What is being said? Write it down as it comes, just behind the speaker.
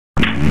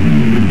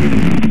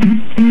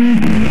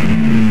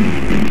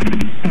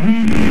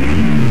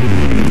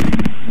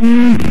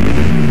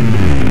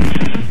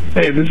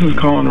Hey, this is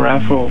Colin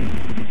Raffel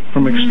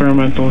from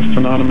Experimentalists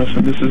Anonymous,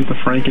 and this is the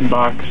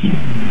Frankenbox.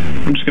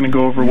 I'm just going to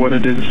go over what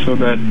it is so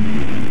that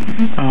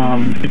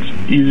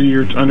it's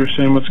easier to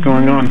understand what's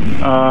going on.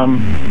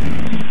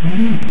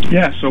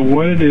 Yeah, so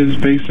what it is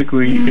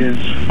basically is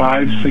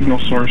 5 signal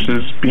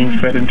sources being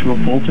fed into a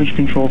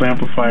voltage-controlled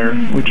amplifier,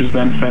 which is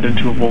then fed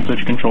into a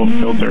voltage-controlled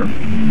filter.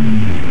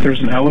 There's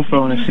an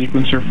LFO and a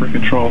sequencer for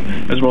control,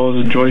 as well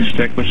as a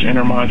joystick which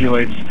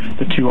intermodulates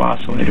the 2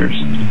 oscillators.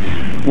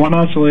 One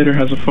oscillator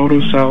has a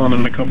photocell and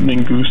an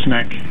accompanying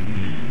gooseneck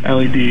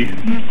LED,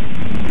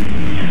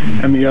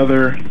 and the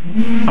other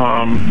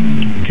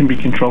can be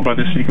controlled by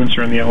the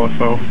sequencer and the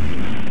LFO.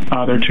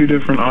 There are 2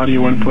 different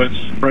audio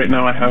inputs. Right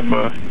now I have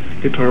a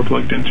guitar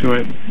plugged into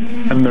it,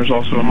 and there's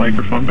also a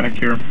microphone back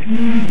here.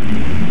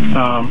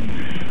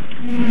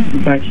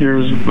 Back here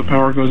is the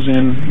power goes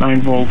in,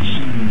 9 volts.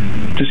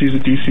 Just use a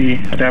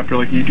DC adapter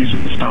like you'd use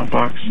with the stomp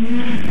box.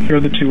 Here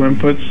are the 2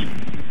 inputs,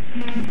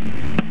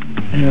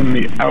 and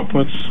the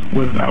outputs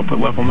with output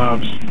level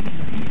knobs.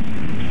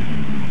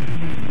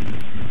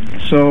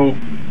 So,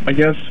 I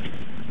guess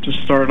to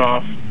start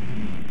off,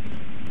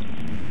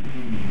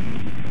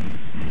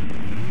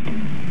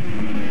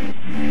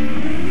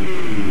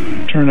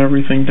 turn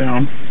everything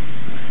down.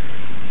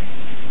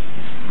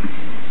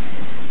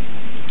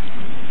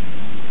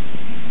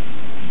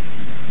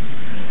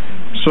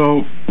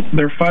 So,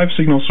 there are 5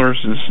 signal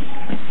sources.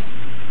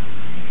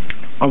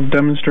 I'll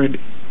demonstrate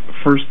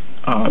first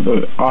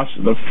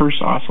the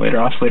first oscillator,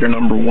 oscillator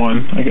number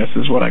 1, I guess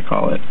is what I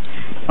call it.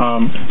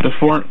 The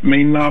 4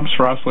 main knobs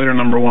for oscillator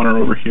number 1 are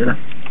over here.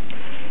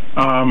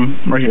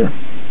 Right here.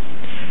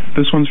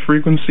 This one's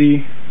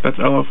frequency, that's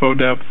LFO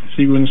depth,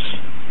 sequence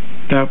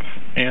depth,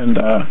 and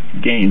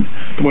gain.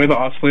 The way the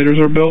oscillators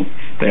are built,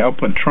 they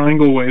output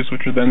triangle waves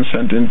which are then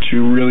sent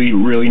into really,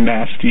 really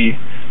nasty,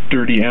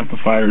 dirty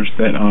amplifiers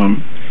that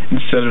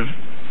instead of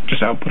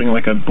just outputting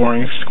like a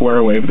boring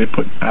square wave, they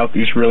put out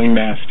these really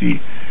nasty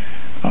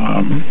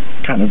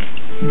kind of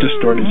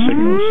distorted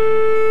signals.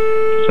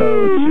 So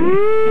let's see.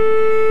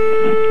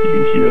 You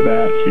can hear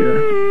that here.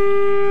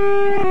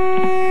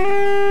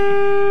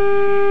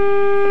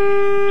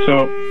 So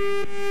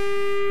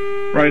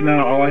right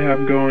now all I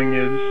have going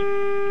is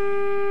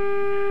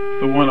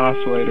the 1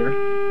 oscillator.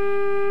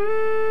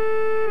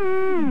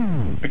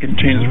 I can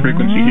change the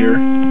frequency here,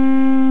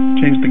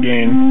 change the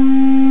gain.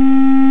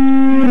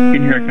 You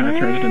can hear it kind of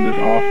turns into this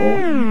awful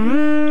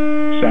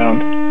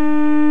sound.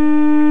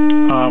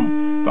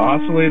 The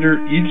oscillator,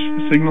 each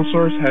signal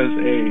source has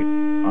a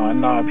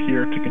knob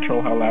here to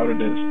control how loud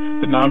it is.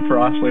 The knob for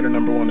oscillator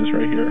number 1 is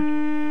right here.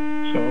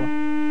 So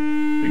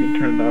we can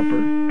turn it up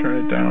or turn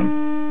it down,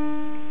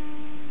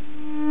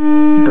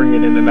 bring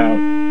it in and out.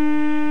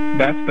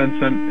 That's then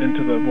sent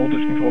into the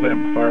voltage-controlled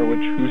amplifier,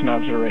 whose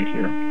knobs are right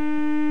here.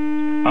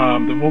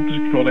 The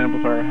voltage-controlled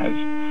amplifier has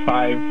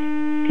 5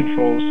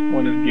 controls.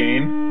 One is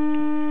gain,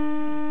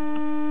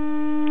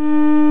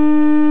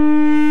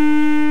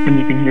 and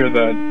you can hear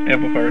the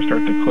amplifier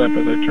start to clip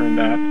as I turn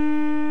that.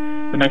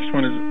 The next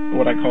one is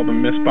what I call the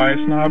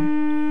misbias knob.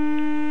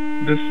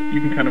 This, you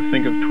can kind of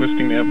think of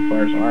twisting the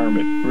amplifier's arm.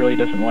 It really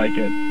doesn't like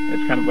it.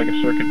 It's kind of like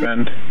a circuit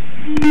bend.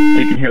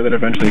 You can hear that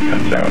eventually it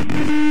cuts out.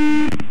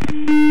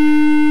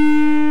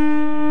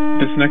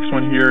 This next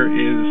one here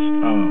is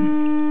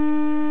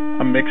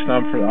a mix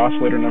knob for the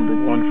oscillator number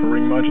 1 for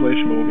ring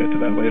modulation, but we'll get to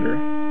that later.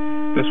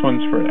 This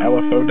one's for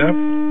LFO depth.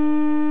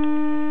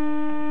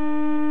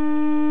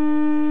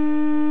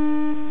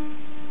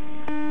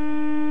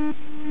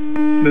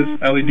 This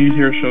LED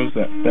here shows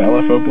that the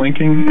LFO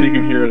blinking, and you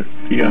can hear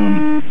the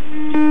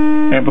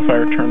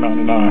amplifier turn on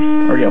and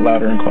off, or get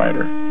louder and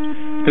quieter.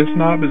 This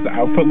knob is the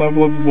output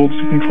level of a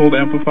voltage-controlled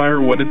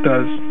amplifier. What it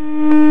does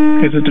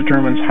is it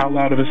determines how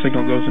loud of a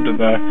signal goes into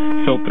the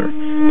filter.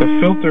 The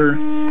filter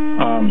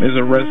is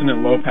a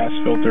resonant low-pass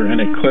filter,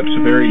 and it clips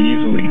very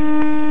easily.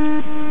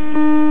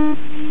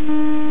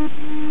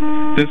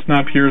 This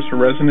knob here is for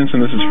resonance,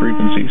 and this is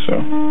frequency, so.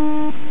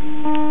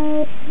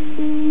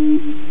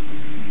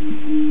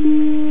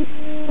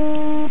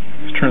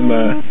 Let's turn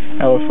the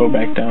LFO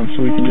back down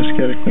so we can just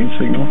get a clean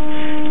signal.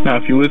 Now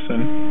if you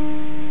listen,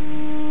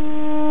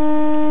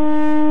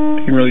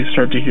 you can really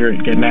start to hear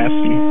it get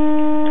nasty.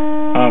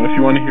 If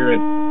you want to hear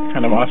it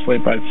kind of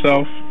oscillate by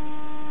itself,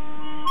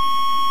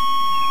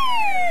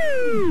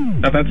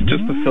 now that's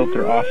just the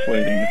filter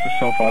oscillating. It's a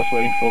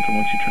self-oscillating filter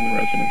once you turn the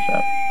resonance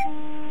up.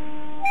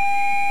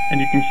 And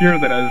you can hear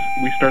that as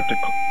we start to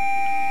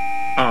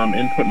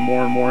input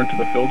more and more into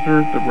the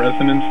filter, the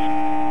resonance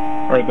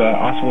or the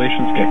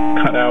oscillations get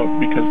cut out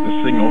because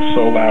the signal is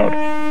so loud.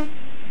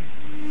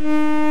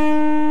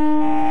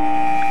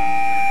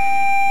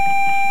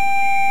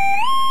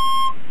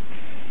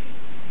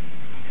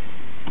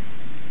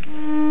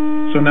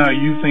 So now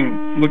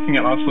looking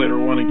at oscillator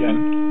 1 again,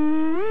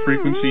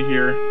 frequency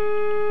here,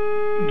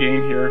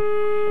 gain here,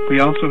 we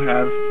also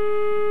have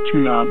 2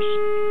 knobs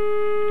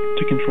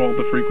to control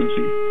the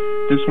frequency.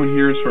 This one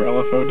here is for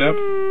LFO depth.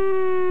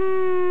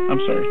 I'm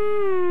sorry.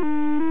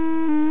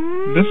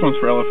 This one's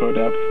for LFO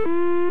depth.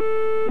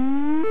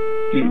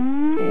 You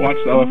watch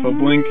the LFO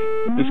blink,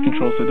 This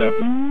controls the depth.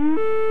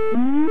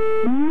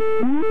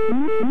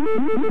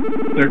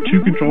 There are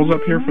two controls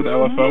up here for the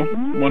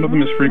LFO. One of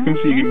them is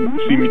frequency. You can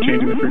see me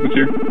changing the frequency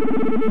here.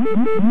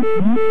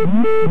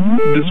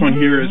 This one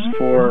here is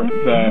for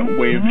the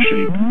wave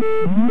shape.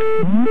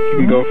 You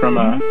can go from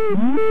a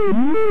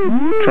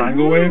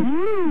triangle wave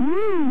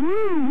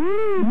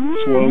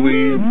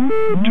slowly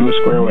to a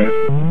square wave.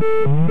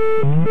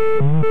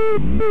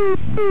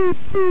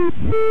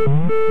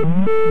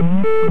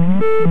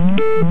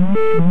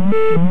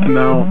 And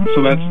now,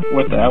 so that's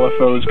what the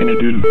LFO is going to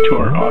do to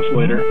our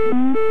oscillator.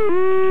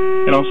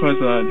 It also has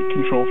a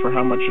control for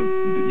how much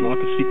you want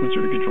the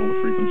sequencer to control the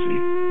frequency.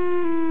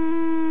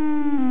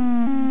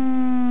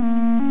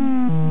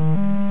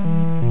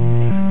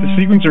 The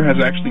sequencer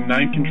has actually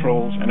 9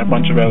 controls and a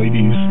bunch of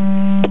LEDs.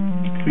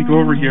 If we go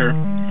over here,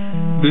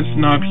 this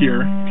knob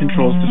here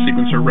controls the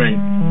sequencer rate.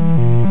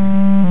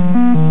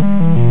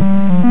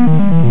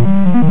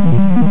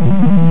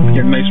 You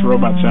get nice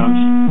robot sounds.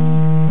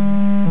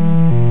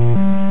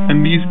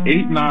 And these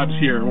 8 knobs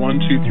here, 1,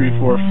 2, 3,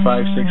 4,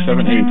 5, 6,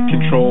 7, 8,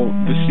 control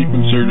the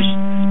sequencer's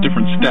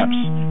different steps.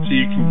 So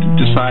you can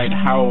decide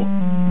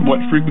what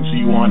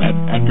frequency you want at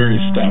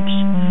various steps.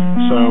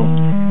 So,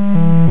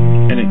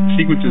 and it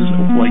sequences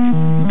like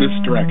this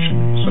direction.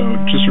 So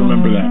just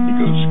remember that, it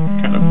goes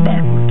kind of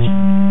backwards.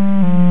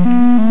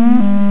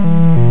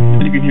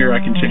 And you can hear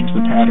I can change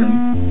the pattern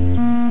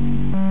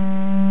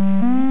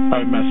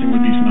by messing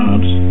with these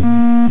knobs.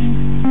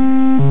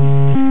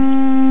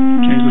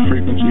 Change the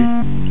frequency.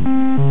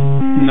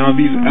 Now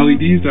these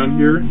LEDs down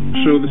here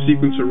show the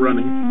sequencer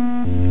running.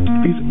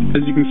 These,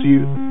 as you can see,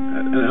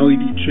 an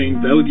LED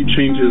change. The LED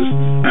changes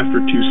after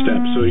 2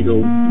 steps. So you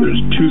go,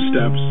 there's 2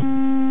 steps,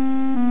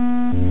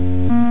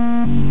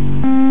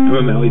 and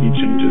then the LED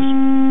changes.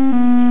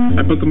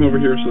 I put them over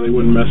here so they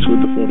wouldn't mess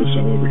with the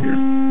photocell over here.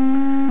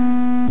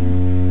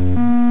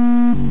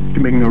 You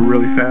can make them go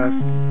really fast.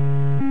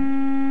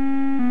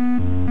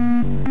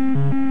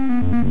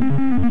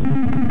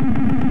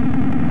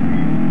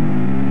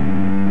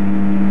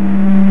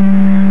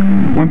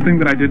 One thing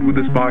that I did with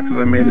this box is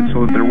I made it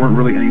so that there weren't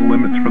really any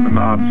limits for the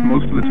knobs.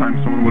 Most of the time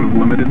someone would have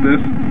limited this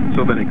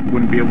so that it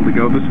wouldn't be able to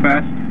go this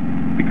fast,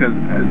 because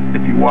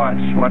if you watch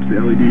the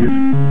LEDs.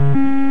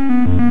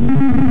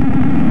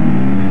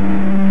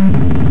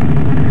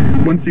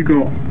 Once you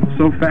go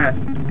so fast,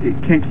 it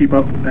can't keep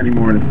up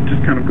anymore, and it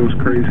just kind of goes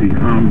crazy.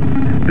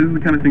 This is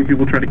the kind of thing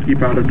people try to keep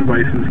out of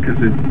devices because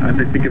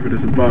they think of it as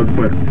a bug,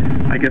 but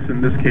I guess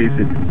in this case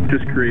it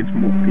just creates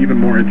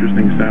even more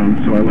interesting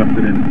sounds, so I left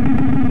it in.